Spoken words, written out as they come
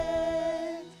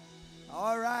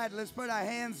Let's put our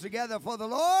hands together for the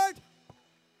Lord.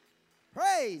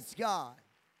 Praise God.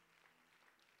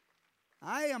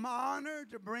 I am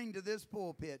honored to bring to this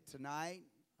pulpit tonight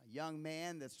a young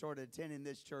man that started attending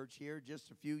this church here just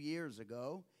a few years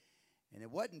ago. And it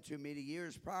wasn't too many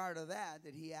years prior to that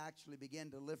he actually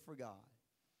began to live for God.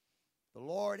 The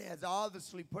Lord has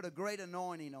obviously put a great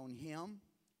anointing on him.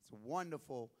 He's a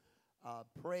wonderful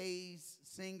praise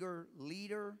singer,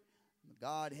 leader.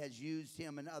 God has used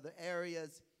him in other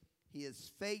areas. He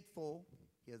is faithful.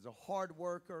 He is a hard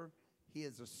worker. He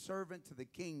is a servant to the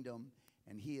kingdom,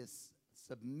 and he is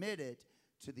submitted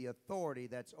to the authority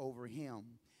that's over him.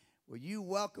 Will you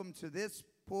welcome to this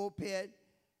pulpit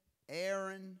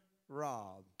Aaron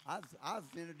Robb? I was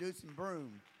introducing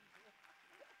Broom.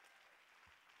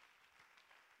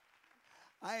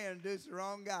 I introduced the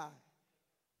wrong guy.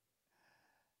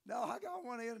 No, I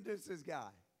want to introduce this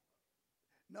guy.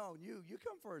 No, you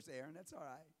come first, Aaron. That's all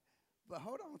right. But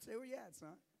hold on, say where you at,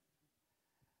 son.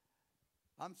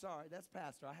 I'm sorry, that's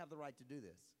Pastor. I have the right to do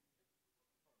this.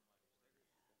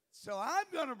 So I'm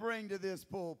going to bring to this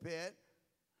pulpit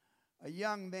a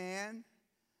young man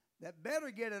that better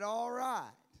get it all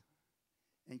right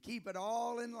and keep it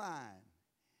all in line.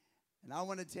 And I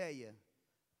want to tell you,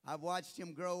 I've watched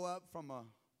him grow up from a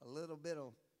little bit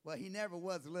of, well, he never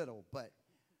was little, but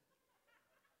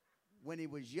when he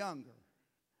was younger,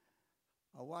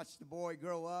 I watched the boy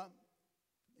grow up,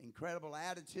 incredible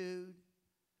attitude,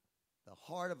 the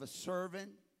heart of a servant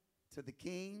to the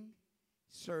king,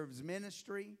 serves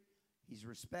ministry, he's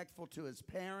respectful to his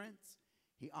parents,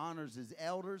 he honors his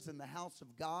elders in the house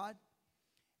of God,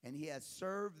 and he has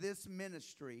served this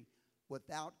ministry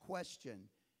without question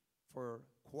for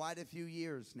quite a few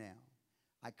years now.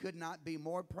 I could not be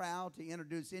more proud to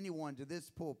introduce anyone to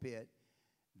this pulpit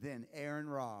than Aaron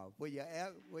Robb. Will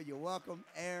you welcome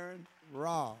Aaron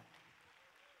Robb?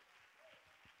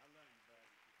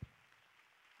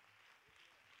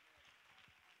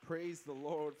 Praise the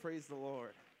Lord, praise the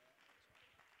Lord.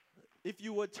 If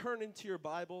you would turn into your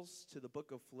Bibles to the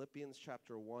book of Philippians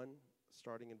chapter 1,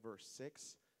 starting in verse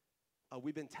 6.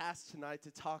 We've been tasked tonight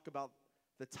to talk about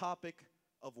the topic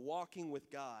of walking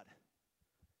with God.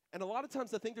 And a lot of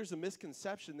times I think there's a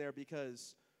misconception there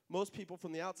because most people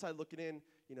from the outside looking in,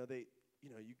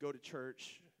 you go to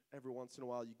church every once in a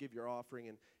while, you give your offering,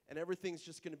 and everything's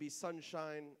just going to be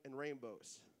sunshine and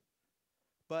rainbows.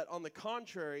 But on the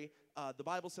contrary, the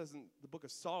Bible says in the book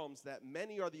of Psalms that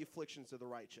many are the afflictions of the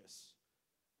righteous.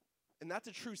 And that's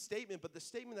a true statement, but the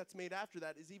statement that's made after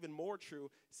that is even more true.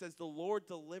 It says, the Lord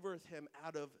delivereth him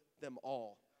out of them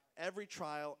all. Every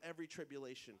trial, every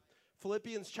tribulation.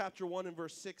 Philippians chapter 1 and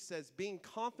verse 6 says, being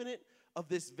confident of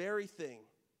this very thing,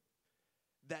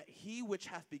 that he which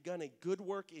hath begun a good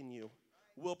work in you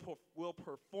will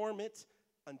perform it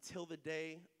until the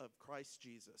day of Christ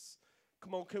Jesus.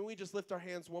 Come on, can we just lift our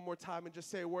hands one more time and just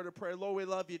say a word of prayer? Lord, we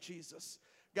love you, Jesus.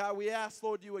 God, we ask,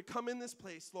 Lord, you would come in this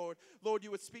place, Lord. Lord,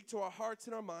 you would speak to our hearts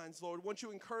and our minds, Lord. Won't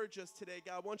you encourage us today,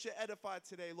 God? Won't you edify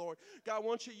today, Lord? God,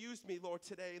 won't you use me, Lord,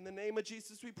 today? In the name of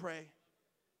Jesus, we pray.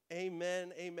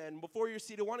 Amen, amen. Before you're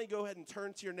seated, why don't you go ahead and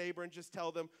turn to your neighbor and just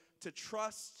tell them to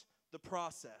trust the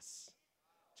process.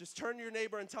 Just turn to your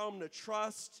neighbor and tell them to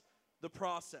trust the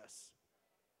process.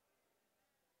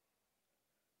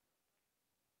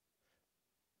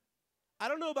 I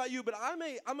don't know about you, but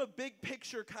I'm a big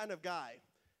picture kind of guy.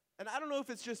 And I don't know if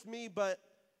it's just me, but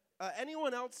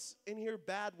anyone else in here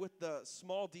bad with the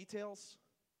small details?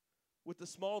 With the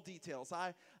small details.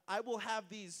 I will have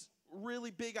these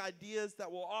really big ideas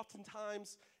that will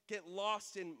oftentimes get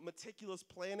lost in meticulous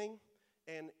planning.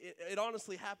 And it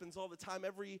honestly happens all the time.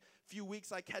 Every few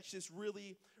weeks I catch this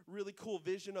really, really cool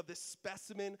vision of this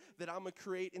specimen that I'm going to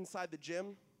create inside the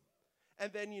gym.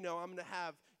 And then, I'm going to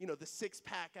have, the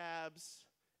six-pack abs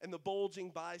and the bulging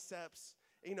biceps.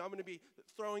 I'm going to be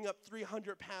throwing up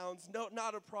 300 pounds. No,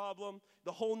 not a problem.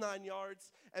 The whole 9 yards.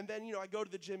 And then, I go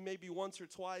to the gym maybe once or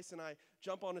twice, and I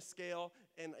jump on a scale.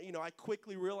 And, I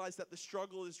quickly realize that the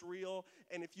struggle is real.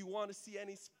 And if you want to see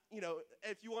any,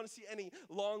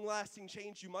 long-lasting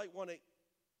change, you might want to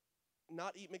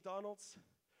not eat McDonald's,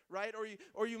 right?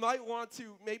 Or you might want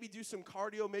to maybe do some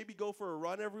cardio, maybe go for a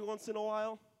run every once in a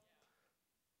while.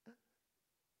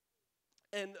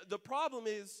 And the problem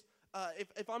is,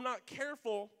 if I'm not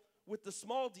careful with the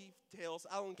small details,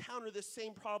 I'll encounter this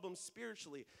same problem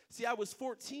spiritually. See, I was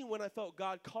 14 when I felt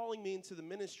God calling me into the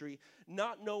ministry,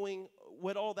 not knowing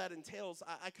what all that entails.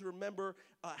 I can remember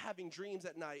having dreams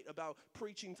at night about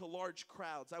preaching to large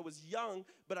crowds. I was young,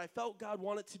 but I felt God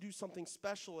wanted to do something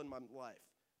special in my life,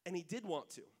 and he did want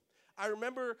to. I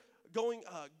remember going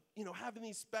having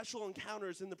these special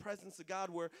encounters in the presence of God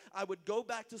where I would go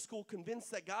back to school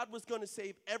convinced that God was going to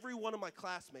save every one of my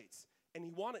classmates, and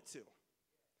he wanted to.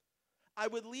 I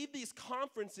would leave these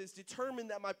conferences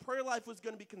determined that my prayer life was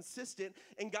going to be consistent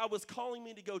and God was calling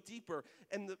me to go deeper.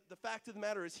 And the fact of the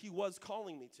matter is he was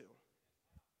calling me to.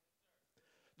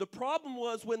 The problem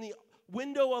was when the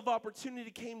window of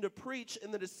opportunity came to preach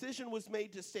and the decision was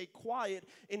made to stay quiet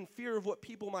in fear of what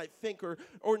people might think, or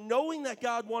knowing that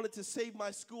God wanted to save my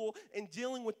school and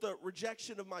dealing with the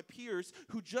rejection of my peers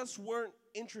who just weren't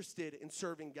interested in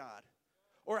serving God.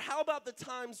 Or how about the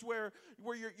times where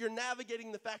you're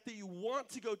navigating the fact that you want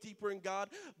to go deeper in God,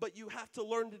 but you have to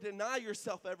learn to deny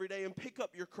yourself every day and pick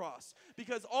up your cross.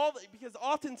 Because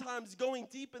oftentimes going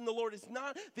deep in the Lord is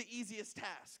not the easiest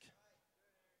task.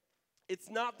 It's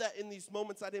not that in these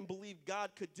moments I didn't believe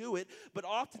God could do it, but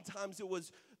oftentimes it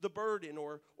was the burden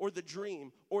or the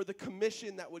dream or the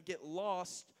commission that would get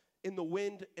lost in the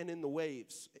wind and in the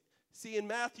waves. See, in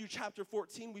Matthew chapter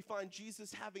 14, we find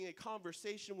Jesus having a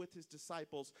conversation with his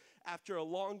disciples after a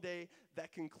long day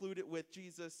that concluded with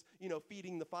Jesus,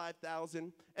 feeding the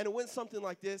 5,000. And it went something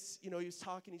like this. He was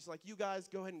talking. He's like, you guys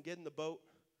go ahead and get in the boat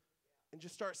and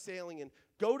just start sailing and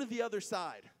go to the other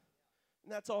side.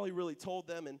 And that's all he really told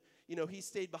them. And, he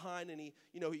stayed behind and he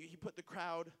put the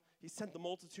crowd, he sent the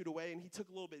multitude away, and he took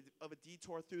a little bit of a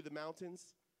detour through the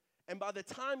mountains. And by the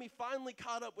time he finally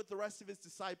caught up with the rest of his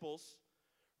disciples,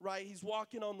 right, he's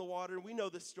walking on the water, and we know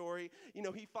the story.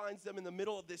 He finds them in the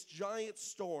middle of this giant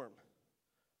storm.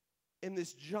 And the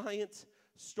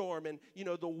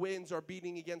winds are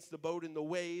beating against the boat and the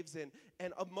waves, and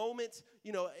a moment,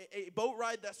 a boat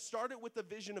ride that started with the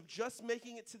vision of just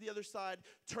making it to the other side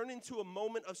turned into a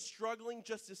moment of struggling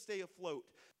just to stay afloat.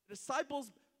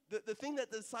 The thing that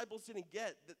the disciples didn't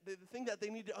get, the thing that they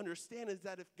need to understand is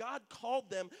that if God called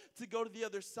them to go to the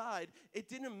other side, it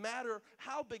didn't matter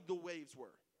how big the waves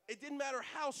were. It didn't matter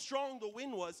how strong the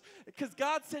wind was, because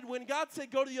when God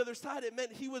said go to the other side, it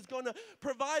meant he was going to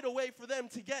provide a way for them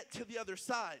to get to the other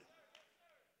side.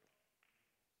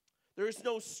 There is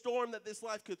no storm that this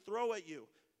life could throw at you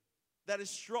that is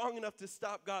strong enough to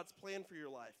stop God's plan for your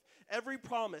life. Every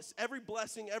promise, every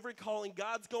blessing, every calling,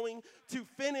 God's going to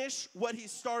finish what he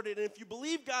started. And if you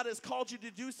believe God has called you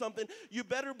to do something, you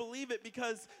better believe it,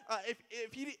 because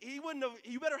if he wouldn't have,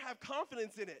 you better have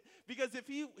confidence in it. Because if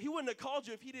he wouldn't have called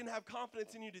you if he didn't have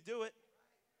confidence in you to do it.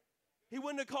 He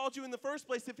wouldn't have called you in the first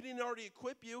place if he didn't already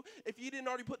equip you, if he didn't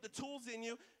already put the tools in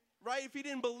you. Right? If he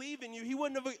didn't believe in you, he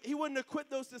wouldn't equip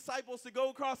those disciples to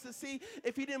go across the sea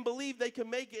if he didn't believe they could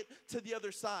make it to the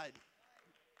other side.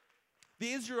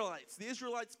 The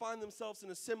Israelites find themselves in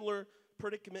a similar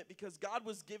predicament because God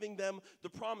was giving them the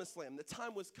promised land. The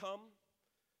time was come,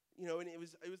 and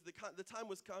the time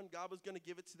was come. God was going to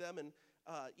give it to them, and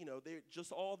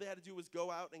all they had to do was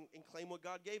go out and claim what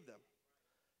God gave them.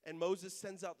 And Moses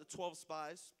sends out the 12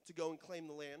 spies to go and claim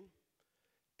the land.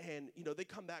 And, they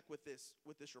come back with this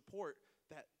report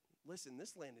that, listen,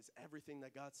 this land is everything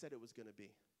that God said it was going to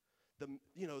be.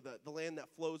 The land that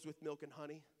flows with milk and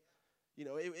honey.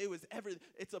 It was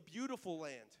it's a beautiful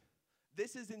land.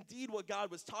 This is indeed what God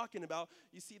was talking about.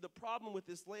 You see, the problem with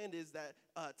this land is that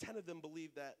 10 of them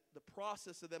believed that the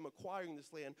process of them acquiring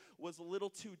this land was a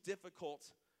little too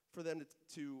difficult for them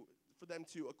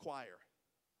to acquire.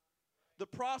 The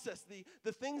process,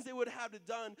 the things they would have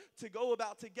done to go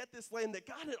about to get this land that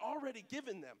God had already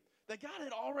given them, that God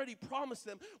had already promised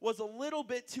them, was a little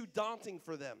bit too daunting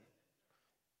for them.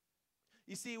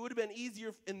 You see, it would have been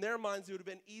easier, in their minds, it would have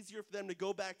been easier for them to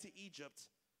go back to Egypt,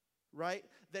 right,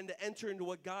 than to enter into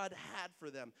what God had for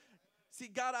them. See,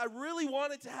 God, I really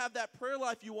wanted to have that prayer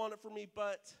life you wanted for me,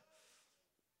 but,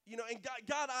 and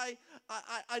God,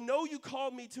 I know you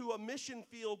called me to a mission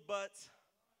field, but,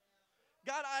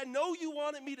 God, I know you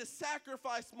wanted me to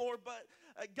sacrifice more, but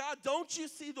God, don't you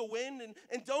see the wind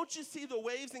and don't you see the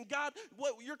waves? And God,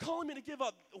 what you're calling me to give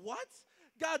up? What?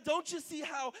 God, don't you see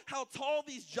how tall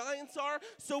these giants are?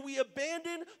 So we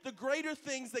abandon the greater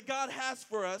things that God has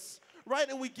for us, right?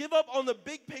 And we give up on the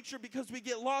big picture because we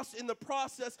get lost in the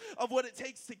process of what it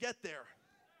takes to get there.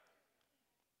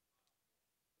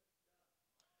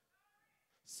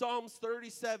 Psalms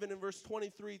 37 and verse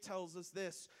 23 tells us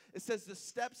this. It says, the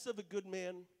steps of a good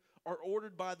man are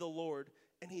ordered by the Lord,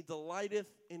 and he delighteth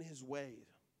in his way.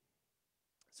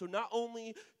 So not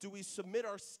only do we submit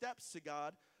our steps to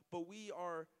God, but we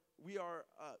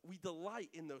delight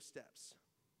in those steps,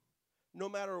 no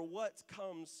matter what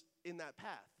comes in that path.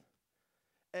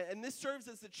 And this serves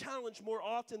as a challenge more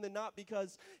often than not,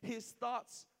 because his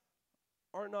thoughts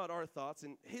are not our thoughts,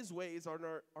 and his ways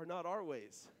are not our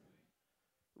ways.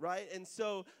 right? And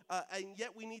so, and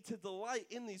yet we need to delight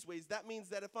in these ways. That means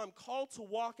that if I'm called to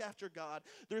walk after God,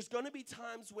 there's going to be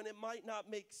times when it might not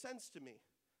make sense to me,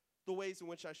 the ways in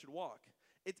which I should walk.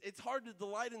 It's hard to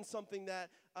delight in something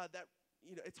that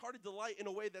it's hard to delight in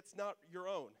a way that's not your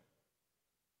own.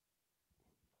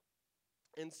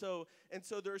 And so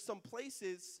there are some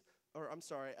places,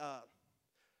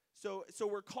 so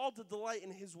we're called to delight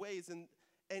in his ways, and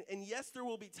yes, there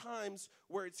will be times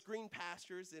where it's green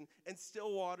pastures and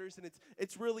still waters, and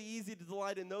it's really easy to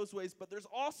delight in those ways, but there's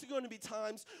also going to be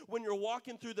times when you're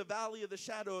walking through the valley of the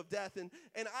shadow of death, and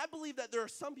I believe that there are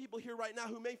some people here right now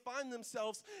who may find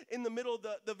themselves in the middle of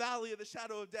the valley of the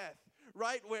shadow of death.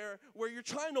 Right, where you're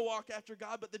trying to walk after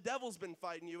God, but the devil's been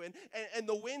fighting you, and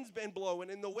the wind's been blowing,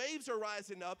 and the waves are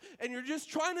rising up, and you're just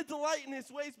trying to delight in his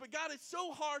ways. But God, it's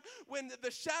so hard when the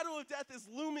shadow of death is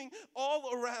looming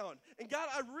all around. And God,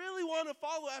 I really want to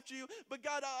follow after you, but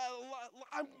God,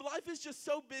 life is just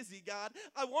so busy, God.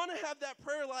 I want to have that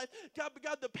prayer life, God, but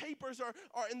God, the papers are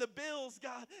and the bills,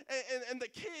 God, and the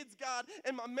kids, God,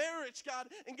 and my marriage, God,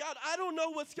 and God, I don't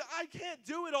know I can't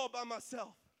do it all by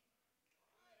myself.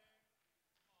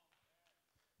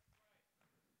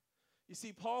 You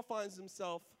see, Paul finds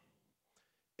himself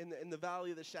in the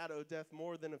valley of the shadow of death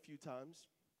more than a few times.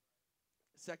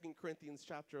 2 Corinthians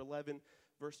chapter 11,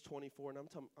 verse 24, and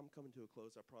I'm coming to a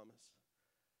close, I promise.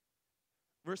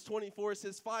 Verse 24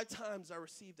 says, 5 times I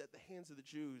received at the hands of the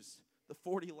Jews the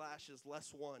 40 lashes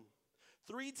less one.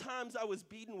 3 times I was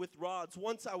beaten with rods.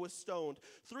 Once I was stoned.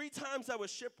 3 times I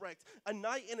was shipwrecked. A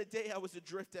night and a day I was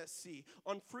adrift at sea.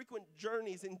 On frequent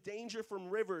journeys, in danger from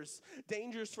rivers,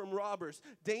 dangers from robbers,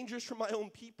 dangers from my own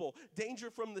people,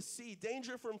 danger from the sea,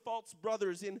 danger from false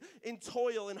brothers, in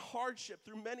toil and hardship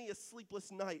through many a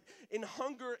sleepless night, in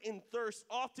hunger and thirst,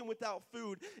 often without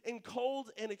food, in cold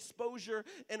and exposure.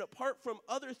 And apart from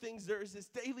other things, there is this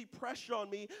daily pressure on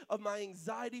me of my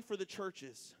anxiety for the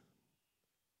churches.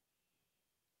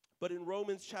 But in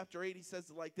Romans chapter 8, he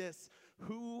says it like this: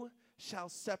 who shall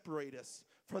separate us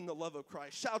from the love of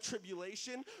Christ? Shall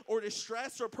tribulation or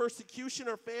distress or persecution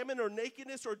or famine or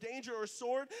nakedness or danger or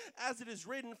sword? As it is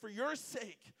written, for your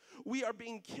sake we are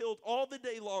being killed all the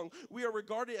day long. We are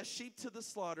regarded as sheep to the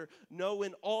slaughter. No,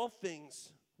 in all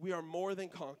things we are more than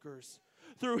conquerors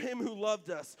through him who loved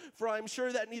us. For I am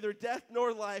sure that neither death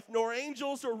nor life, nor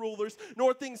angels or rulers,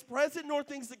 nor things present nor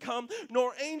things to come,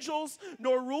 nor angels,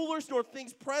 nor rulers, nor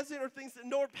things present or things,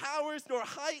 nor powers, nor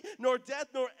height, nor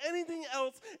depth, nor anything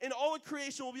else in all of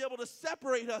creation will be able to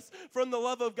separate us from the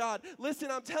love of God. Listen,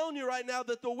 I'm telling you right now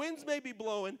that the winds may be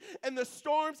blowing and the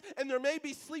storms, and there may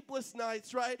be sleepless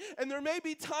nights, right? And there may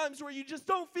be times where you just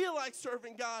don't feel like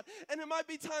serving God. And it might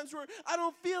be times where I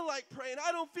don't feel like praying.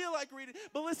 I don't feel like reading.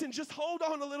 But listen, just hold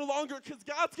on a little longer, because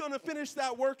God's going to finish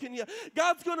that work in you.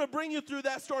 God's going to bring you through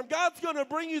that storm. God's going to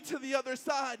bring you to the other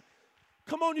side.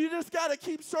 Come on, you just got to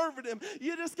keep serving him.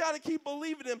 You just got to keep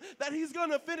believing him that he's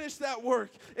going to finish that work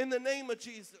in the name of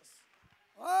Jesus.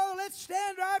 Oh, let's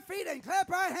stand to our feet and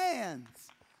clap our hands.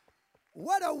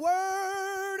 What a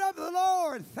word of the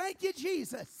Lord. Thank you,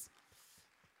 Jesus.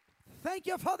 Thank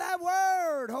you for that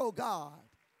word, oh God.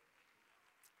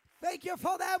 Thank you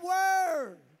for that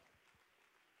word.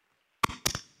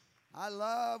 I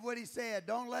love what he said.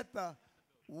 Don't let the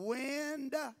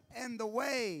wind and the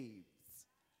waves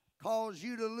cause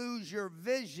you to lose your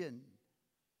vision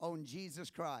on Jesus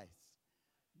Christ.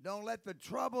 Don't let the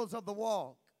troubles of the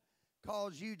walk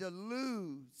cause you to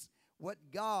lose what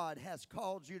God has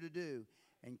called you to do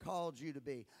and called you to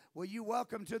be. Will you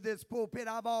welcome to this pulpit?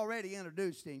 I've already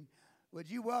introduced him. Would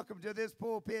you welcome to this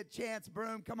pulpit Chance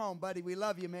Broom? Come on, buddy. We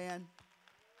love you, man.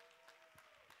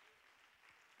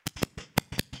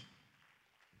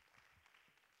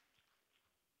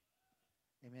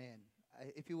 Amen.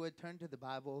 If you would, turn to the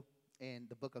Bible in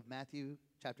the book of Matthew,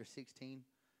 chapter 16,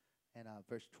 and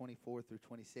verse 24 through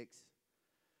 26.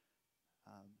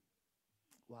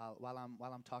 While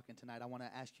I'm talking tonight, I want to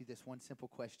ask you this one simple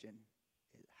question.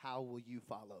 How will you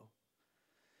follow?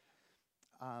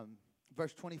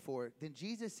 Verse 24, then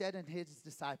Jesus said unto his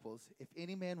disciples, if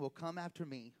any man will come after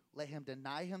me, let him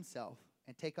deny himself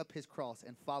and take up his cross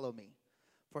and follow me.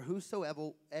 For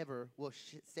whosoever will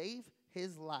save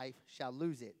his life shall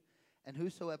lose it, and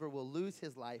whosoever will lose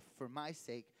his life for my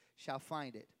sake shall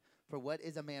find it. For what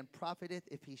is a man profiteth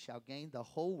if he shall gain the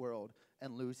whole world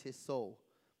and lose his soul?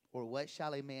 Or what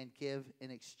shall a man give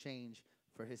in exchange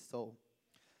for his soul?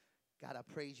 God,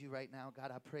 I praise you right now.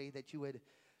 God, I pray that you would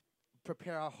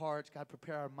prepare our hearts, God,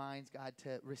 prepare our minds, God,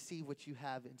 to receive what you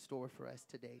have in store for us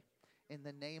today. In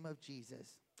the name of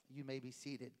Jesus, you may be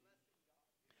seated.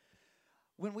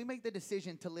 When we make the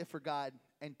decision to live for God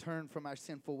and turn from our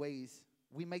sinful ways,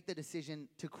 we make the decision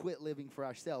to quit living for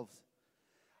ourselves.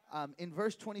 In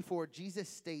verse 24, Jesus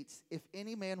states, if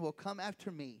any man will come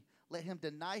after me, let him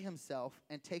deny himself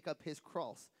and take up his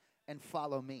cross and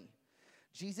follow me.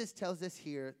 Jesus tells us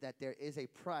here that there is a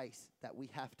price that we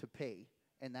have to pay,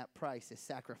 and that price is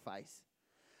sacrifice.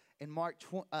 In Mark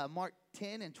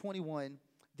 10 and 21,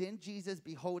 then Jesus,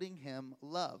 beholding him,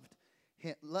 loved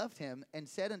him, and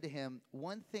said unto him,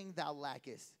 one thing thou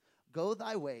lackest, go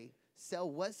thy way, sell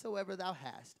whatsoever thou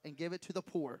hast, and give it to the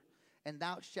poor, and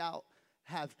thou shalt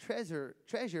have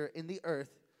treasure in the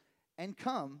earth, and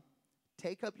come,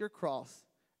 take up your cross,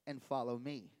 and follow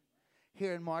me.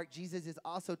 Here in Mark, Jesus is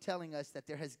also telling us that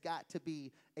there has got to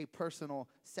be a personal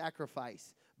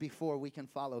sacrifice before we can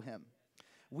follow him.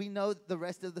 We know the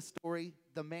rest of the story.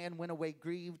 The man went away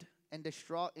grieved and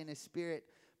distraught in his spirit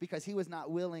because he was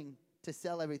not willing to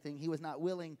sell everything. He was not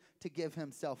willing to give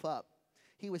himself up.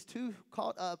 He was too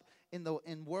caught up in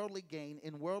worldly gain,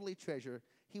 in worldly treasure.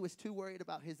 He was too worried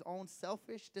about his own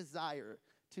selfish desire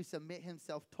to submit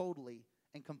himself totally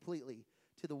and completely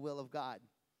to the will of God.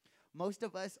 Most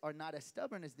of us are not as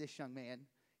stubborn as this young man.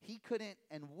 He couldn't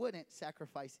and wouldn't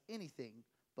sacrifice anything,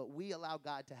 but we allow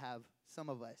God to have some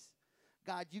of us.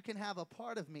 God, you can have a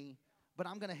part of me, but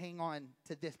I'm going to hang on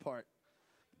to this part.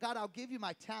 God, I'll give you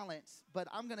my talents, but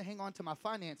I'm going to hang on to my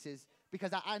finances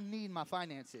because I need my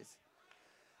finances.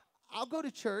 I'll go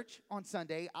to church on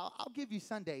Sunday. I'll give you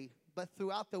Sunday, but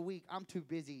throughout the week, I'm too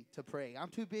busy to pray. I'm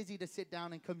too busy to sit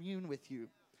down and commune with you.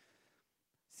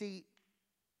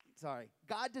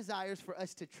 God desires for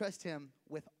us to trust him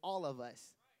with all of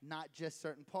us, not just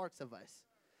certain parts of us.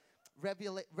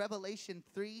 Revelation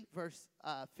 3, verse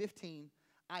 15,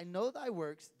 I know thy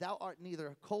works, thou art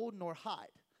neither cold nor hot.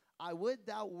 I would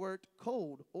thou wert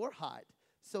cold or hot.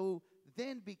 So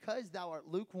then, because thou art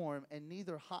lukewarm and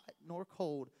neither hot nor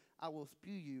cold, I will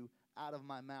spew you out of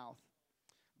my mouth.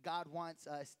 God wants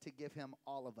us to give him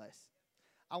all of us.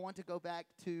 I want to go back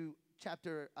to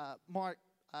Mark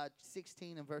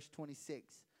 16 and verse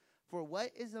 26. For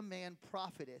what is a man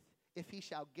profiteth if he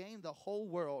shall gain the whole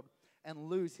world and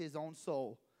lose his own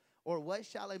soul? Or what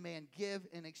shall a man give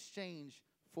in exchange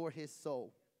for his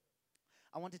soul?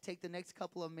 I want to take the next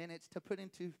couple of minutes to put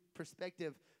into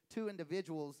perspective two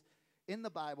individuals in the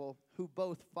Bible who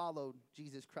both followed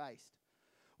Jesus Christ.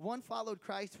 One followed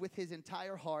Christ with his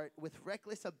entire heart, with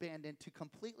reckless abandon to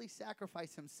completely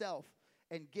sacrifice himself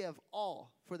and give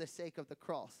all for the sake of the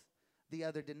cross. The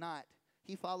other did not.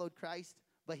 He followed Christ,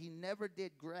 but he never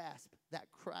did grasp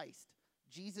that Christ,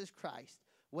 Jesus Christ,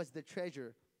 was the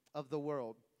treasure of the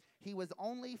world. He was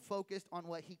only focused on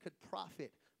what he could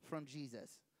profit from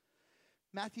Jesus.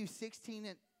 Matthew 16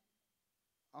 and,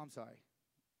 I'm sorry.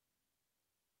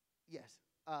 Yes.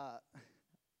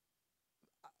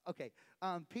 Okay.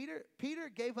 Peter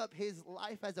gave up his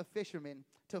life as a fisherman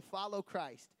to follow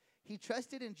Christ. He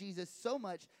trusted in Jesus so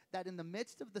much that in the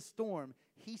midst of the storm,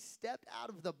 he stepped out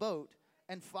of the boat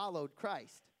and followed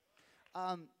Christ.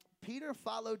 Peter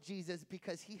followed Jesus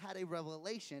because he had a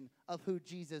revelation of who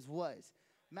Jesus was.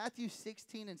 Matthew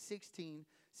 16 and 16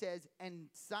 says, and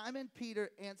Simon Peter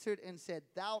answered and said,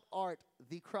 thou art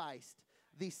the Christ,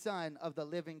 the Son of the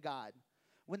living God.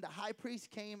 When the high priest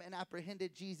came and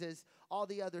apprehended Jesus, all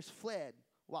the others fled,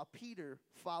 while Peter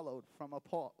followed from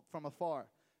afar.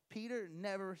 Peter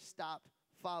never stopped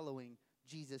following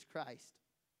Jesus Christ.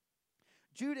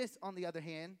 Judas, on the other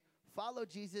hand, followed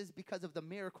Jesus because of the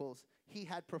miracles he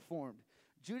had performed.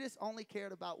 Judas only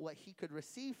cared about what he could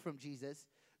receive from Jesus.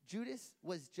 Judas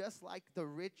was just like the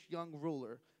rich young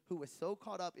ruler who was so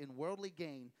caught up in worldly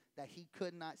gain that he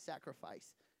could not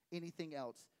sacrifice anything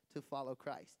else to follow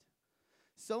Christ.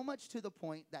 So much to the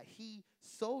point that he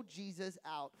sold Jesus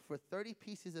out for 30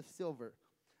 pieces of silver.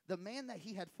 The man that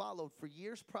he had followed for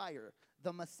years prior,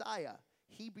 the Messiah,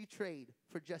 he betrayed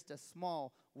for just a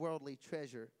small worldly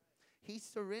treasure. He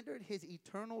surrendered his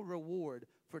eternal reward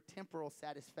for temporal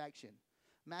satisfaction.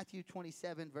 Matthew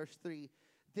 27, verse 3,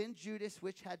 then Judas,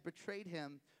 which had betrayed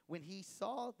him, when he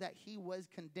saw that he was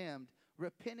condemned,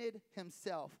 repented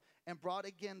himself and brought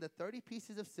again the 30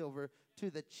 pieces of silver to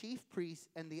the chief priests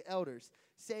and the elders,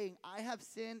 saying, I have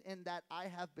sinned in that I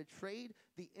have betrayed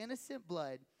the innocent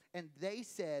blood. And they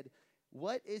said,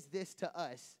 what is this to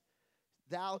us?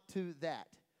 Thou to that.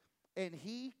 And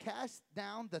he cast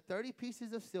down the 30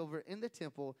 pieces of silver in the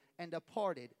temple and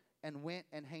departed and went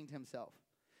and hanged himself.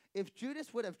 If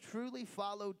Judas would have truly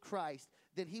followed Christ,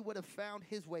 then he would have found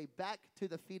his way back to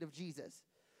the feet of Jesus.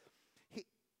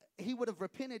 He would have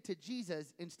repented to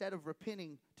Jesus instead of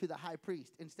repenting to the high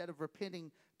priest, instead of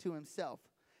repenting to himself.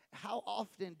 How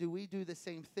often do we do the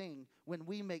same thing when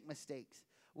we make mistakes?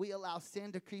 we allow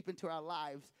sin to creep into our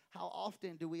lives, how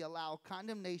often do we allow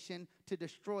condemnation to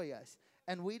destroy us?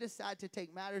 And we decide to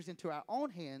take matters into our own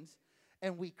hands,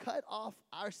 and we cut off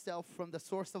ourselves from the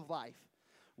source of life.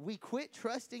 We quit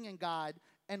trusting in God,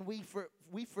 and we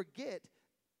forget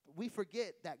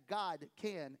that God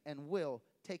can and will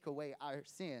take away our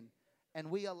sin, and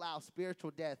we allow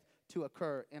spiritual death to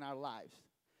occur in our lives.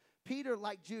 Peter,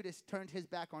 like Judas, turned his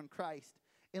back on Christ.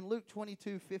 In Luke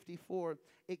 22:54,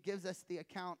 it gives us the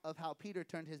account of how Peter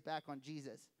turned his back on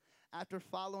Jesus. After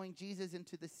following Jesus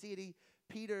into the city,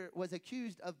 Peter was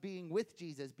accused of being with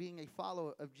Jesus, being a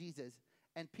follower of Jesus,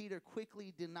 and Peter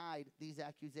quickly denied these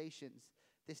accusations.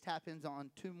 This happens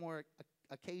on 2 more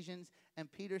occasions,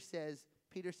 and Peter says,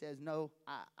 no,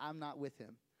 I'm not with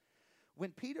him.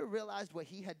 When Peter realized what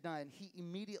he had done, he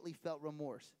immediately felt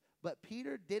remorse. But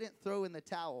Peter didn't throw in the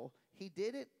towel. He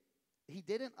didn't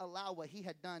allow what he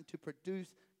had done to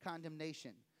produce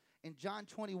condemnation. In John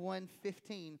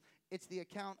 21:15, it's the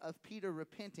account of Peter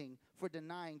repenting for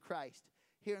denying Christ.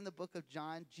 Here in the book of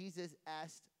John, Jesus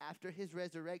asked after his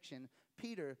resurrection,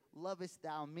 Peter, lovest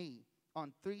thou me?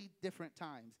 On 3 different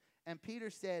times. And Peter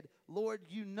said, Lord,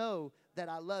 you know that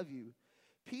I love you.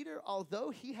 Peter,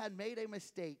 although he had made a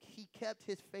mistake, he kept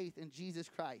his faith in Jesus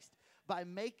Christ by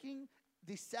making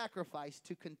the sacrifice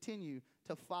to continue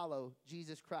to follow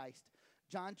Jesus Christ.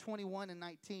 John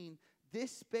 21:19,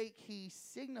 this spake he,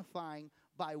 signifying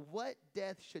by what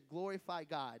death should glorify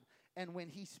God. And when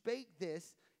he spake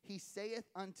this, he saith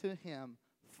unto him,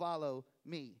 follow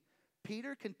me.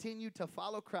 Peter continued to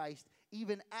follow Christ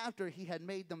even after he had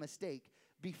made the mistake,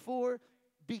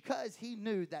 because he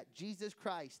knew that Jesus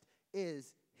Christ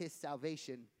is his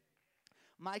salvation.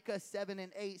 Micah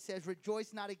 7:8 says,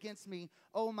 rejoice not against me,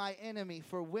 O my enemy,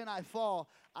 for when I fall,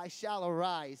 I shall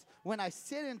arise. When I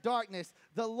sit in darkness,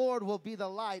 the Lord will be the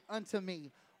light unto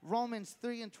me. Romans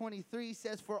 3:23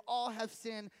 says, for all have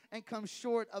sinned and come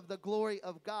short of the glory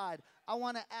of God. I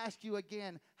want to ask you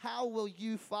again, how will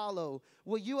you follow?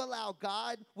 Will you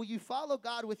follow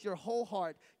God with your whole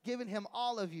heart, giving him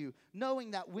all of you,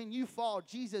 knowing that when you fall,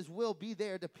 Jesus will be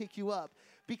there to pick you up?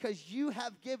 Because you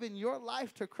have given your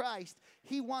life to Christ,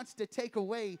 he wants to take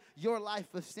away your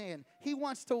life of sin. He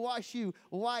wants to wash you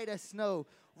white as snow.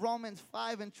 Romans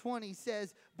 5:20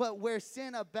 says, but where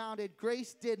sin abounded,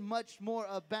 grace did much more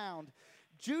abound.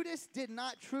 Judas did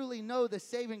not truly know the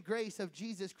saving grace of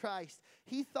Jesus Christ.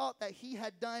 He thought that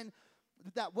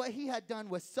what he had done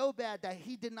was so bad that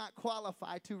he did not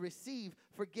qualify to receive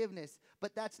forgiveness.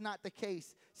 But that's not the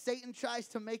case. Satan tries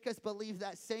to make us believe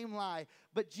that same lie.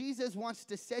 But Jesus wants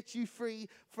to set you free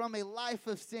from a life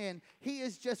of sin. He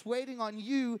is just waiting on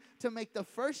you to make the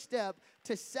first step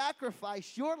to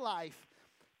sacrifice your life,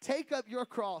 take up your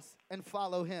cross, and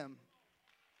follow him.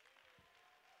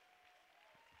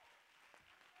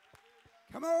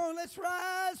 Come on, let's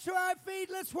rise to our feet.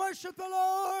 Let's worship the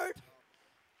Lord.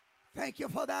 Thank you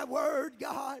for that word,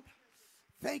 God.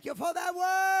 Thank you for that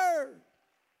word.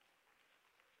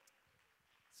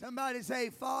 Somebody say,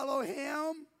 follow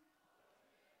him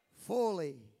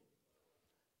fully.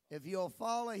 If you'll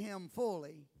follow him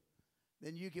fully,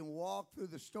 then you can walk through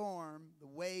the storm, the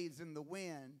waves, and the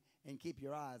wind, and keep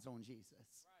your eyes on Jesus.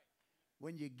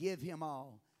 When you give him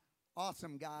all.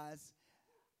 Awesome, guys.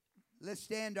 Let's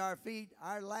stand to our feet.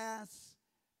 Our last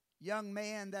young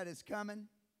man that is coming,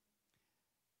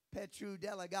 Petru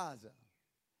Delagaza.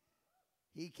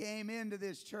 He came into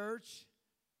this church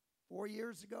 4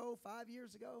 years ago, 5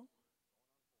 years ago.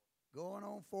 Going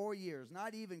on 4 years.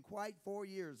 Not even quite 4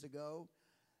 years ago.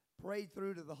 Prayed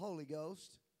through to the Holy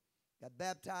Ghost. Got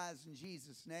baptized in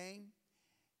Jesus' name.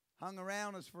 Hung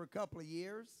around us for a couple of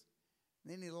years.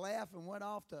 Then he left and went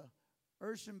off to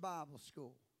Urshan Bible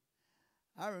School.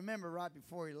 I remember right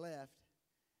before he left,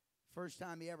 first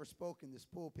time he ever spoke in this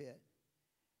pulpit.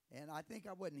 And I think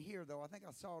I wasn't here, though. I think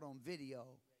I saw it on video.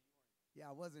 Yeah,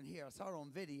 I wasn't here. I saw it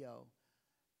on video.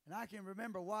 And I can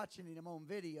remember watching him on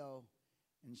video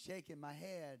and shaking my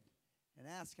head and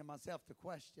asking myself the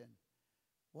question,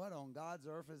 what on God's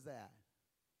earth is that?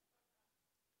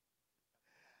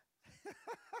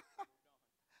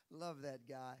 Love that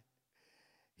guy.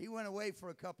 He went away for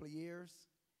a couple of years,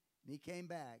 and he came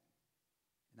back.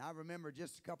 And I remember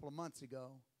just a couple of months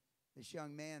ago, this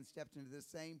young man stepped into this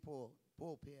same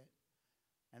pulpit.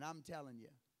 And I'm telling you,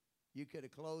 you could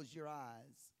have closed your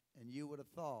eyes, and you would have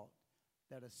thought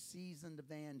that a seasoned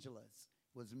evangelist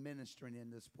was ministering in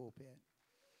this pulpit.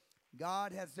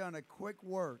 God has done a quick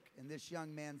work in this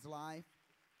young man's life,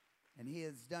 and he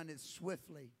has done it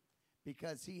swiftly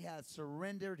because he has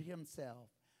surrendered himself.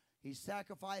 He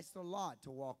sacrificed a lot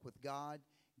to walk with God,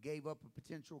 gave up a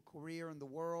potential career in the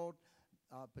world,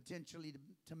 potentially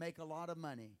to make a lot of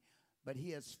money, but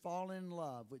he has fallen in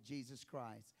love with Jesus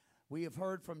Christ. We have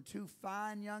heard from two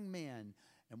fine young men,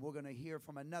 and we're going to hear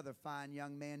from another fine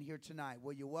young man here tonight.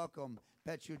 Will you welcome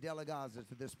Petru Delegaza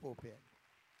to this pulpit?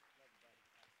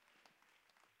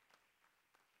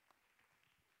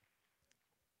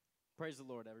 Praise the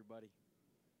Lord, everybody.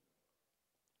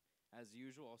 As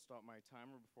usual, I'll start my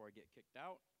timer before I get kicked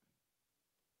out.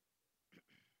 Wise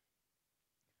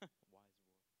word.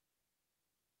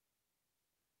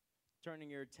 Turning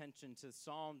your attention to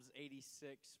Psalms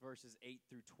 86, verses 8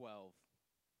 through 12.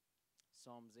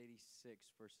 Psalms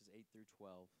 86, verses 8 through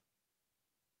 12.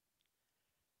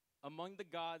 Among the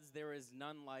gods there is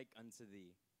none like unto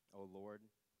thee, O Lord,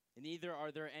 and neither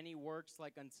are there any works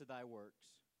like unto thy works.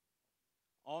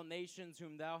 All nations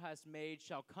whom thou hast made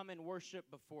shall come and worship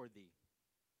before thee,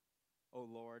 O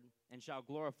Lord, and shall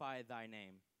glorify thy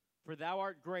name. For thou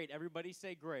art great. Everybody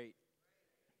say great.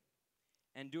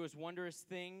 And doest wondrous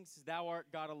things. Thou art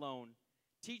God alone.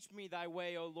 Teach me thy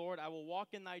way, O Lord. I will walk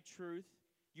in thy truth.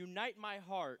 Unite my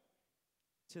heart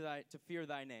to fear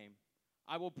thy name.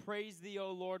 I will praise thee,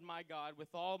 O Lord my God, with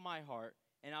all my heart,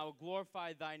 and I will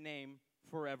glorify thy name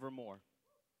forevermore.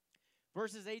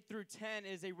 Verses 8 through 10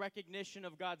 is a recognition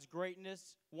of God's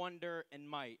greatness, wonder, and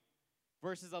might.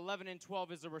 Verses 11 and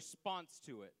 12 is a response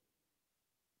to it.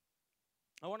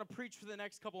 I want to preach for the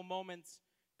next couple moments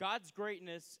God's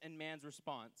greatness and man's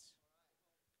response.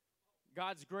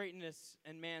 God's greatness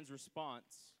and man's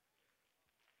response.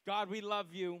 God, we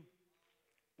love you.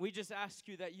 We just ask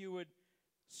you that you would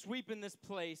sweep in this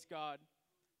place, God.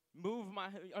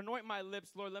 Anoint my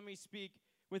lips, Lord. Let me speak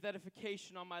with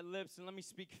edification on my lips, and let me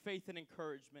speak faith and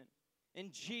encouragement.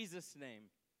 In Jesus' name,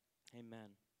 amen.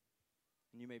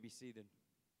 And you may be seated.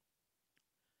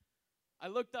 I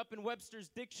looked up in Webster's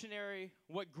dictionary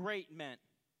what great meant.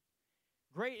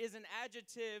 Great is an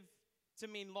adjective to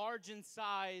mean large in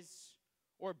size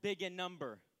or big in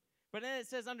number. But then it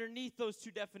says underneath those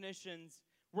two definitions,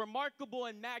 remarkable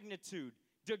in magnitude,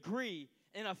 degree,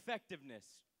 and effectiveness.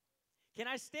 Can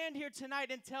I stand here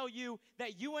tonight and tell you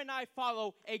that you and I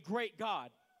follow a great God?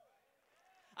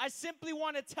 I simply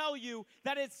want to tell you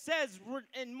that it says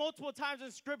in multiple times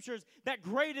in scriptures that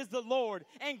great is the Lord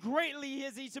and greatly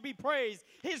is he to be praised.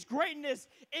 His greatness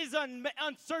is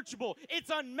unsearchable. It's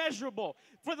unmeasurable.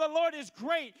 For the Lord is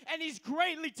great and he's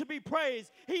greatly to be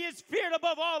praised. He is feared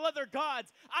above all other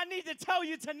gods. I need to tell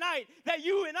you tonight that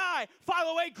you and I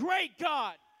follow a great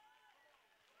God.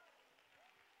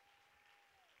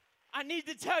 I need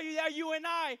to tell you that you and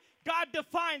I, God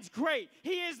defines great.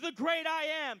 He is the great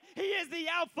I am. He is the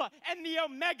Alpha and the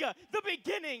Omega, the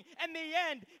beginning and the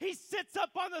end. He sits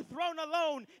up on the throne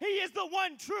alone. He is the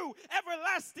one true,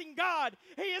 everlasting God.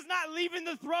 He is not leaving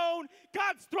the throne.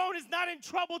 God's throne is not in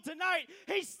trouble tonight.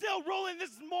 He's still ruling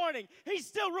this morning. He's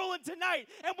still ruling tonight.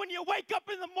 And when you wake up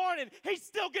in the morning, he's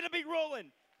still going to be ruling.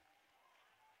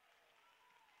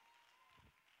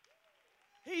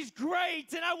 He's great,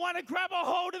 and I want to grab a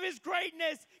hold of his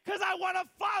greatness because I want to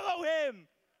follow him.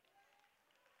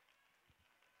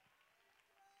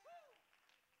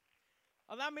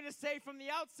 Allow me to say from the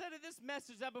outset of this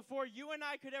message that before you and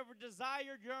I could ever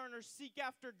desire, yearn, or seek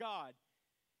after God,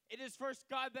 it is first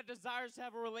God that desires to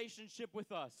have a relationship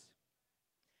with us.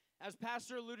 As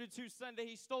Pastor alluded to Sunday,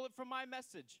 he stole it from my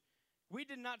message. We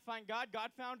did not find God, God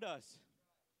found us.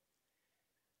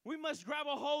 We must grab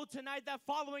a hold tonight that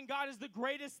following God is the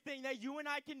greatest thing that you and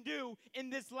I can do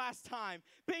in this last time.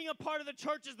 Being a part of the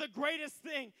church is the greatest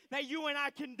thing that you and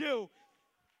I can do.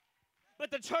 But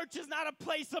the church is not a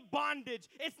place of bondage.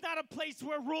 It's not a place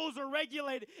where rules are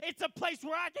regulated. It's a place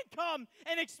where I can come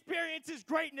and experience his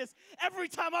greatness. Every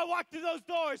time I walk through those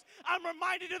doors, I'm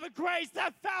reminded of the grace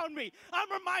that found me.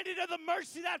 I'm reminded of the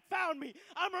mercy that found me.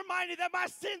 I'm reminded that my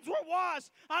sins were washed.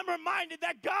 I'm reminded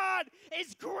that God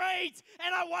is great,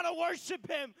 and I want to worship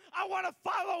him. I want to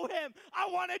follow him. I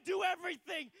want to do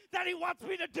everything that he wants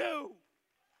me to do.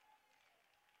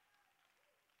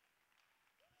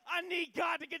 I need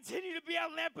God to continue to be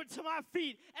a lamp unto my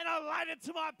feet and a light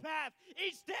unto my path.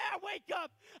 Each day I wake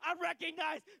up, I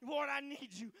recognize, Lord, I need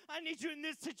you. I need you in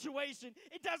this situation.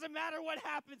 It doesn't matter what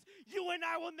happens. You and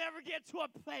I will never get to a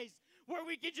place where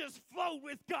we can just float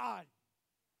with God.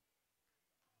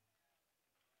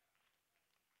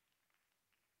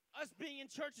 Us being in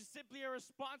church is simply a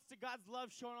response to God's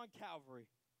love shown on Calvary.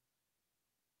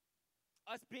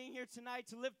 Us being here tonight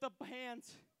to lift up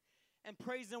hands and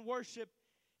praise and worship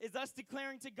is us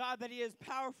declaring to God that he is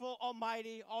powerful,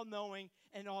 almighty, all-knowing,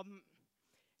 and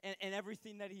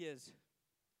everything that he is.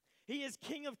 He is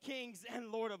King of kings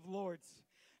and Lord of lords.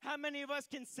 How many of us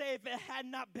can say, if it had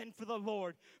not been for the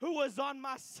Lord who was on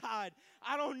my side,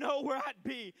 I don't know where I'd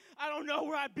be. I don't know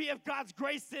where I'd be if God's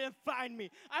grace didn't find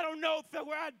me. I don't know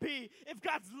where I'd be if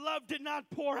God's love did not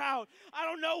pour out. I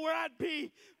don't know where I'd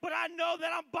be, but I know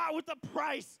that I'm bought with a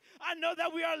price. I know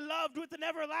that we are loved with an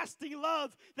everlasting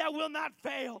love that will not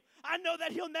fail. I know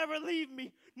that he'll never leave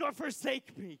me nor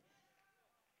forsake me.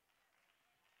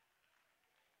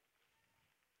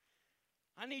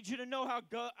 I need you to know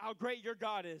how great your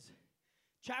God is.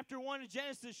 Chapter 1 of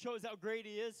Genesis shows how great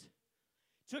he is.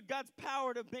 Took God's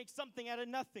power to make something out of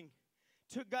nothing.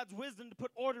 Took God's wisdom to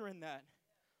put order in that.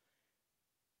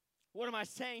 What am I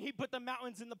saying? He put the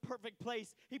mountains in the perfect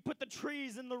place. He put the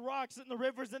trees and the rocks and the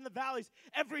rivers and the valleys,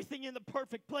 everything in the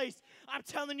perfect place. I'm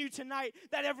telling you tonight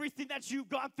that everything that you've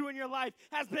gone through in your life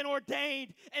has been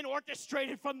ordained and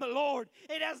orchestrated from the Lord.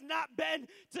 It has not been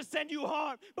to send you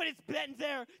harm, but it's been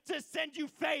there to send you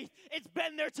faith. It's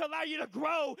been there to allow you to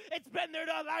grow. It's been there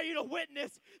to allow you to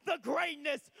witness the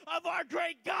greatness of our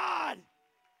great God.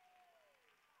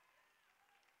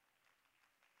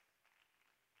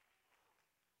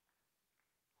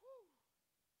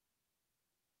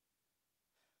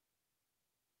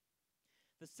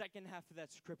 The second half of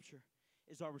that scripture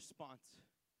is our response.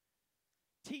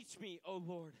 Teach me, O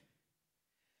Lord.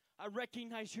 I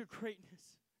recognize your greatness.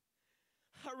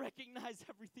 I recognize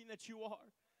everything that you are.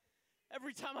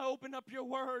 Every time I open up your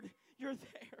word, you're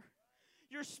there.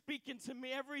 You're speaking to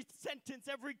me. Every sentence,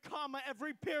 every comma,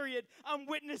 every period, I'm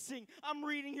witnessing. I'm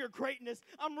reading your greatness.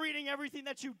 I'm reading everything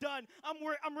that you've done.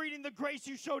 I'm reading the grace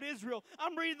you showed Israel.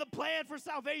 I'm reading the plan for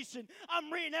salvation.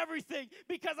 I'm reading everything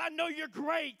because I know you're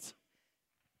great.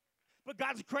 But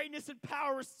God's greatness and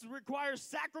power requires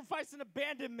sacrifice and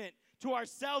abandonment to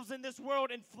ourselves in this world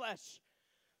and flesh.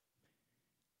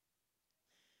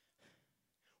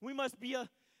 We must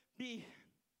we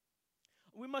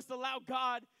must allow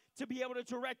God to be able to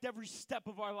direct every step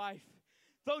of our life.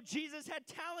 Though Jesus had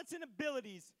talents and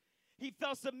abilities, he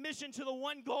felt submission to the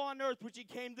one goal on earth which he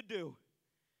came to do.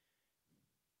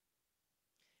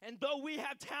 And though we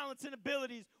have talents and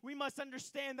abilities, we must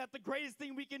understand that the greatest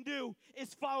thing we can do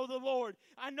is follow the Lord.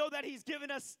 I know that he's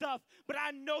given us stuff, but I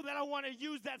know that I want to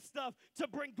use that stuff to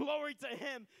bring glory to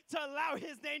him, to allow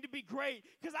his name to be great,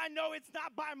 because I know it's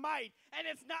not by might and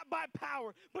it's not by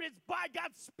power, but it's by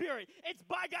God's Spirit. It's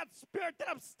by God's Spirit that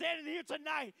I'm standing here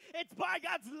tonight. It's by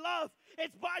God's love.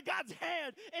 It's by God's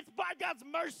hand. It's by God's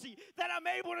mercy that I'm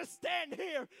able to stand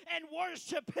here and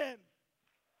worship him.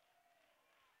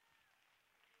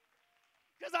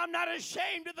 Because I'm not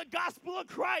ashamed of the gospel of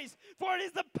Christ, for it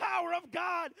is the power of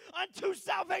God unto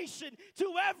salvation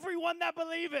to everyone that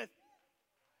believeth.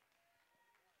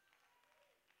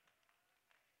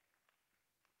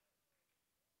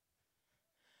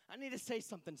 I need to say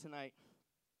something tonight.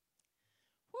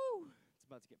 Woo! It's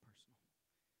about to get personal.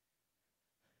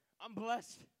 I'm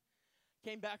blessed.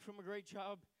 Came back from a great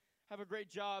job, have a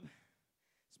great job.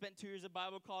 Spent 2 years at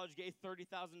Bible college, gave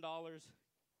 $30,000.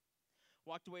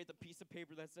 Walked away with a piece of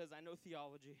paper that says, I know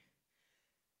theology.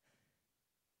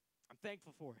 I'm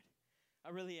thankful for it. I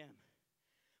really am.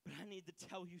 But I need to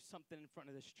tell you something in front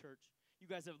of this church. You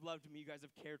guys have loved me. You guys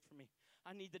have cared for me.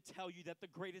 I need to tell you that the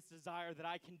greatest desire that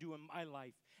I can do in my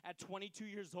life at 22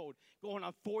 years old, going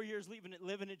on 4 years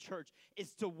living in church,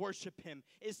 is to worship him,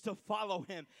 is to follow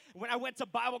him. When I went to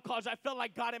Bible college, I felt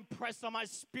like God impressed on my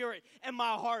spirit and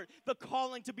my heart the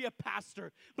calling to be a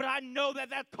pastor. But I know that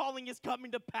that calling is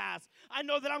coming to pass. I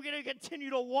know that I'm going to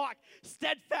continue to walk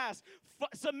steadfast,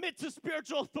 submit to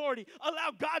spiritual authority,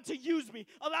 allow God to use me,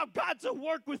 allow God to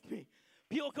work with me.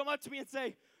 People come up to me and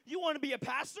say, you want to be a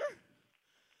pastor?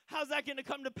 How's that going to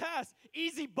come to pass?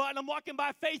 Easy button. I'm walking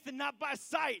by faith and not by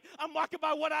sight. I'm walking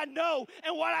by what I know.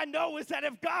 And what I know is that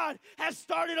if God has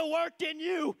started a work in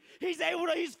you, he's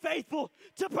faithful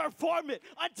to perform it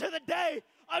unto the day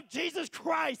of Jesus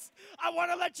Christ. I want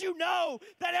to let you know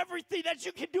that everything that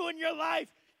you can do in your life,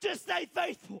 just stay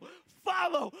faithful.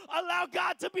 Follow. Allow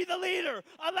God to be the leader.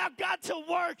 Allow God to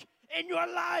work in your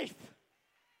life.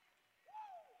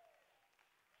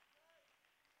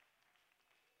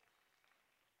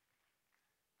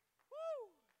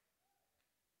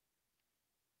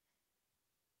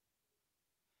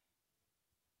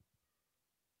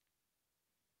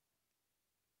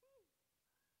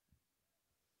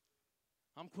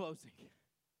 I'm closing.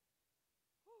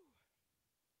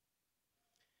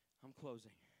 I'm closing.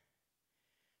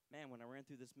 Man, when I ran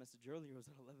through this message earlier, it was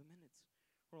at 11 minutes.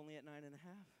 We're only at 9.5.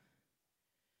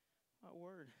 My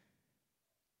word.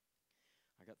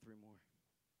 I got 3 more.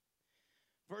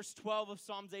 Verse 12 of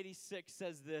Psalms 86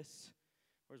 says this.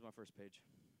 Where's my first page?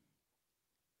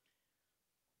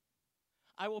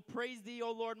 I will praise thee,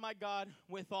 O Lord my God,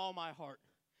 with all my heart.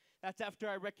 That's after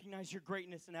I recognize your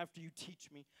greatness and after you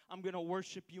teach me. I'm going to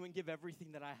worship you and give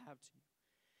everything that I have to you.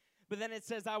 But then it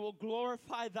says, I will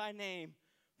glorify thy name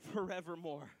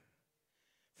forevermore.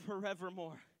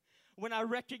 Forevermore. When I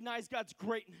recognize God's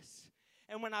greatness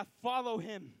and when I follow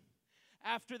him,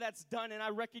 after that's done and I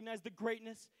recognize the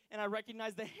greatness and I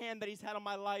recognize the hand that he's had on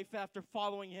my life after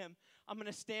following him, I'm going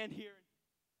to stand here.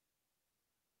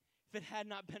 If it had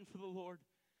not been for the Lord,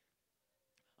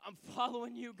 I'm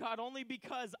following you, God, only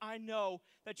because I know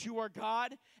that you are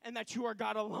God and that you are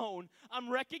God alone. I'm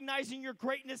recognizing your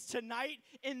greatness tonight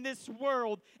in this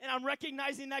world, and I'm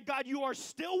recognizing that, God, you are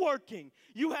still working.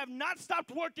 You have not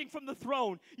stopped working from the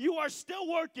throne. You are still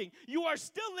working. You are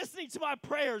still listening to my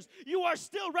prayers. You are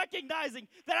still recognizing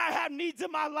that I have needs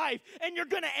in my life, and you're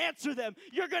going to answer them.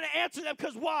 You're going to answer them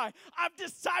because why? I've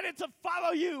decided to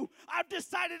follow you. I've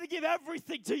decided to give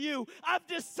everything to you. I've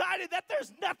decided that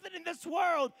there's nothing in this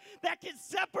world that can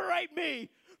separate me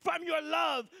from your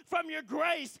love, from your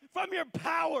grace, from your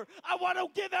power. I want to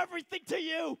give everything to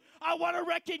you. I want to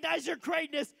recognize your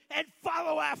greatness and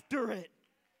follow after it.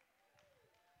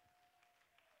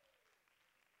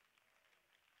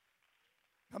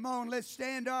 Come on, let's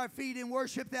stand to our feet and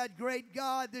worship that great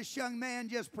God this young man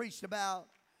just preached about.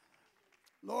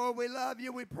 Lord, we love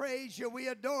you, we praise you, we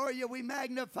adore you, we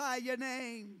magnify your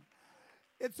name.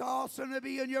 It's awesome to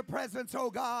be in your presence,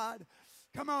 oh God.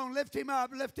 Come on, lift him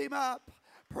up,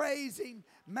 praise him,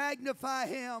 magnify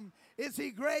him. Is he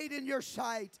great in your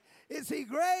sight? Is he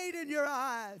great in your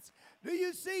eyes? Do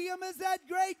you see him as that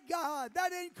great God,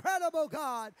 that incredible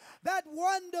God, that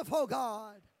wonderful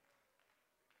God?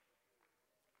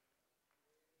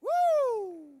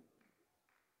 Woo!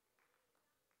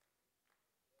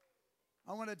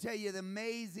 I want to tell you the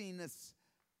amazingness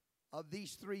of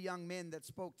these three young men that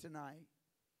spoke tonight.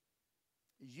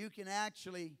 Is you can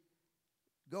actually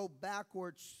go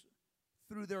backwards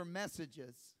through their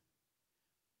messages.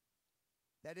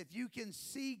 That if you can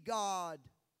see God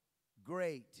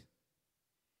great,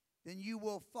 then you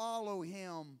will follow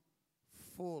him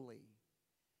fully.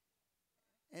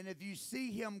 And if you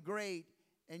see him great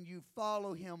and you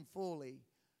follow him fully,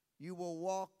 you will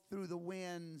walk through the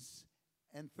winds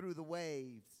and through the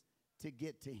waves to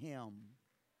get to him.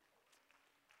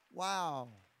 Wow.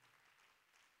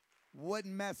 What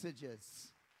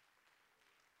messages.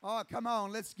 Oh, come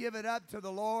on, let's give it up to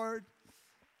the Lord.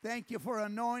 Thank you for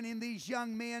anointing these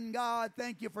young men, God.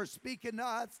 Thank you for speaking to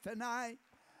us tonight.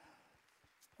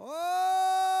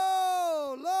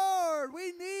 Oh, Lord,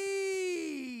 we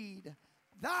need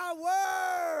thy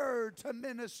word to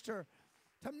minister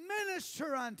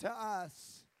unto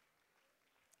us.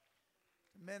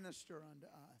 To minister unto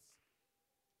us.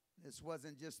 This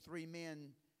wasn't just three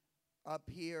men up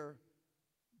here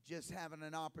just having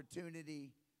an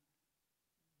opportunity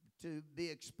to be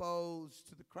exposed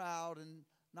to the crowd and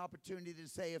an opportunity to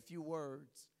say a few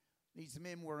words. These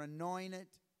men were anointed,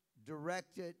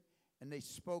 directed, and they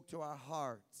spoke to our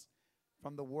hearts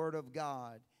from the Word of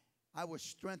God. I was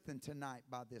strengthened tonight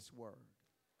by this word.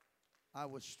 I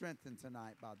was strengthened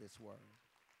tonight by this word.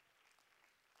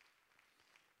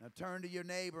 Now turn to your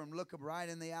neighbor and look him right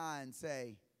in the eye and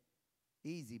say,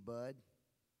 easy, bud.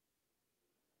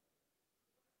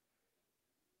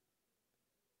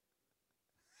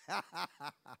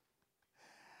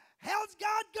 How's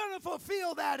God going to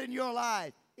fulfill that in your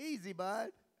life? Easy, bud.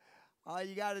 All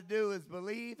you got to do is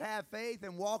believe, have faith,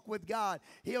 and walk with God.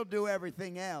 He'll do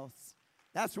everything else.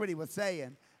 That's what he was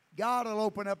saying. God will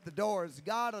open up the doors.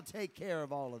 God will take care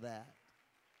of all of that.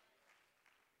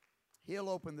 He'll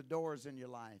open the doors in your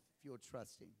life if you'll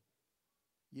trust him.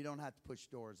 You don't have to push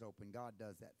doors open. God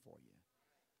does that for you.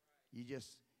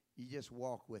 You just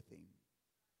walk with him.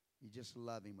 You just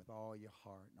love him with all your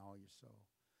heart and all your soul.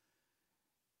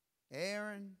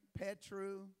 Aaron,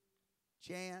 Petru,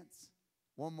 Chance,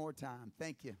 one more time.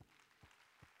 Thank you.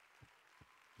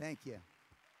 Thank you.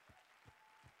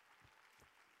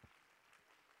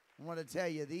 I want to tell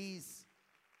you, these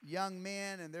young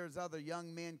men, and there's other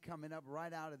young men coming up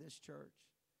right out of this church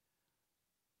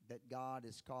that God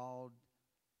has called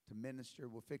to minister.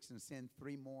 We're fixing to send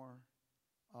 3 more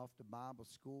off to Bible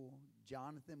school.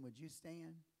 Jonathan, would you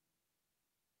stand?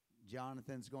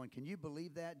 Jonathan's going. Can you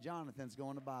believe that? Jonathan's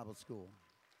going to Bible school.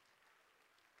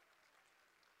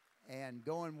 And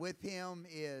going with him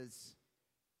is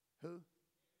who?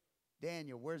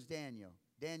 Daniel. Where's Daniel?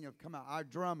 Daniel, come out. Our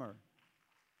drummer.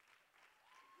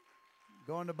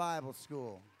 Going to Bible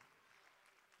school.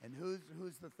 And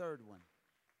who's the third one?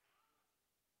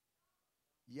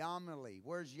 Yamli.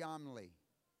 Where's Yamli?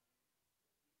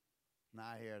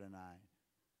 Not here tonight.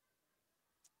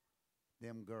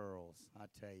 Them girls, I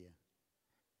tell you.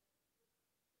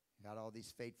 Got all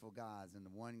these faithful guys and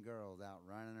the one girl's out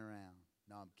running around.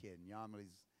 No, I'm kidding.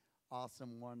 Yamile's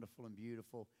awesome, wonderful, and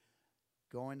beautiful.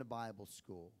 Going to Bible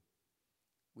school.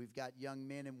 We've got young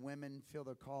men and women feel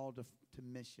their call to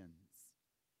missions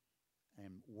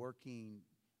and working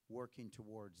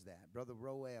towards that. Brother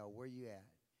Roel, where you at?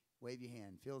 Wave your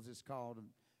hand. Feels his call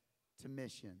to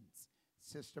missions.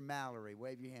 Sister Mallory,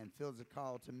 wave your hand. Feels a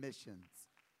call to missions.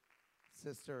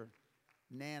 Sister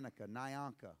Nyanka, not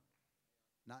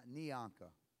Nyanka.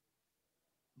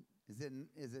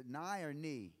 Is it Nye or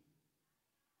Knee?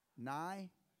 Nye?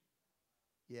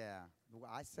 Yeah,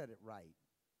 I said it right.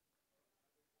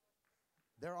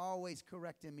 They're always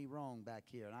correcting me wrong back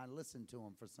here, and I listen to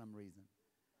them for some reason.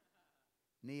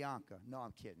 Nyanka. No,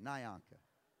 I'm kidding. Nyanka.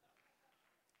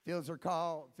 Feels her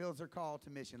call to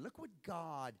mission. Look what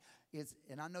God is,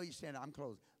 and I know you're saying, I'm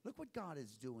close. Look what God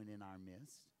is doing in our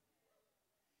midst.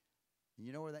 And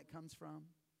you know where that comes from?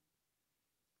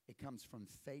 It comes from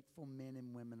faithful men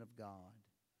and women of God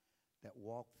that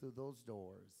walk through those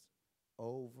doors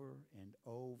over and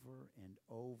over and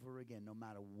over again. No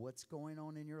matter what's going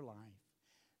on in your life,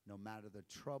 no matter the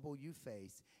trouble you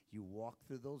face, you walk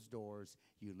through those doors,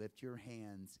 you lift your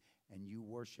hands, and you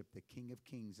worship the King of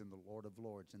Kings and the Lord of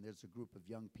Lords. And there's a group of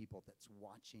young people that's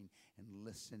watching and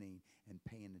listening and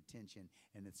paying attention,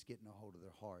 and it's getting a hold of their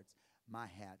hearts. My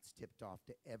hat's tipped off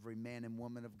to every man and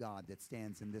woman of God that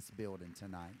stands in this building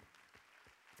tonight.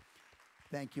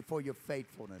 Thank you for your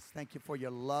faithfulness. Thank you for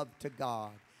your love to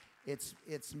God. It's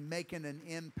making an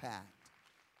impact.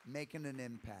 Making an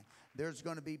impact. There's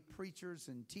going to be preachers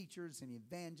and teachers and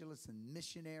evangelists and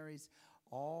missionaries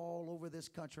all over this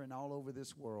country and all over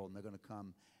this world. And they're going to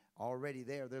come already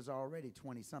there. There's already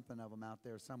 20-something of them out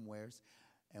there somewheres.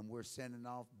 And we're sending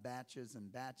off batches and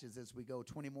batches as we go.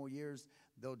 20 more years,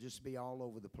 they'll just be all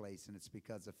over the place. And it's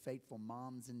because of faithful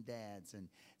moms and dads and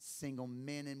single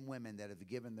men and women that have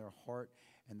given their heart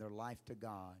and their life to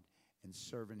God and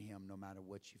serving Him no matter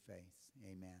what you face.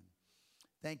 Amen.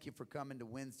 Thank you for coming to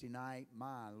Wednesday night.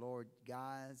 My Lord,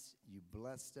 guys, you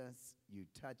blessed us. You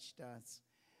touched us.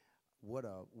 What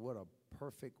a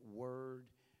perfect word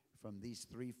from these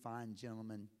three fine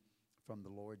gentlemen from the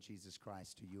Lord Jesus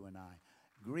Christ to you and I.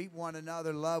 Greet one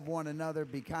another, love one another,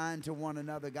 be kind to one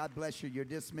another. God bless you. You're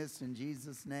dismissed in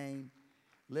Jesus' name.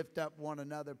 Lift up one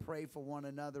another, pray for one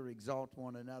another, exalt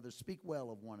one another, speak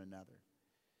well of one another.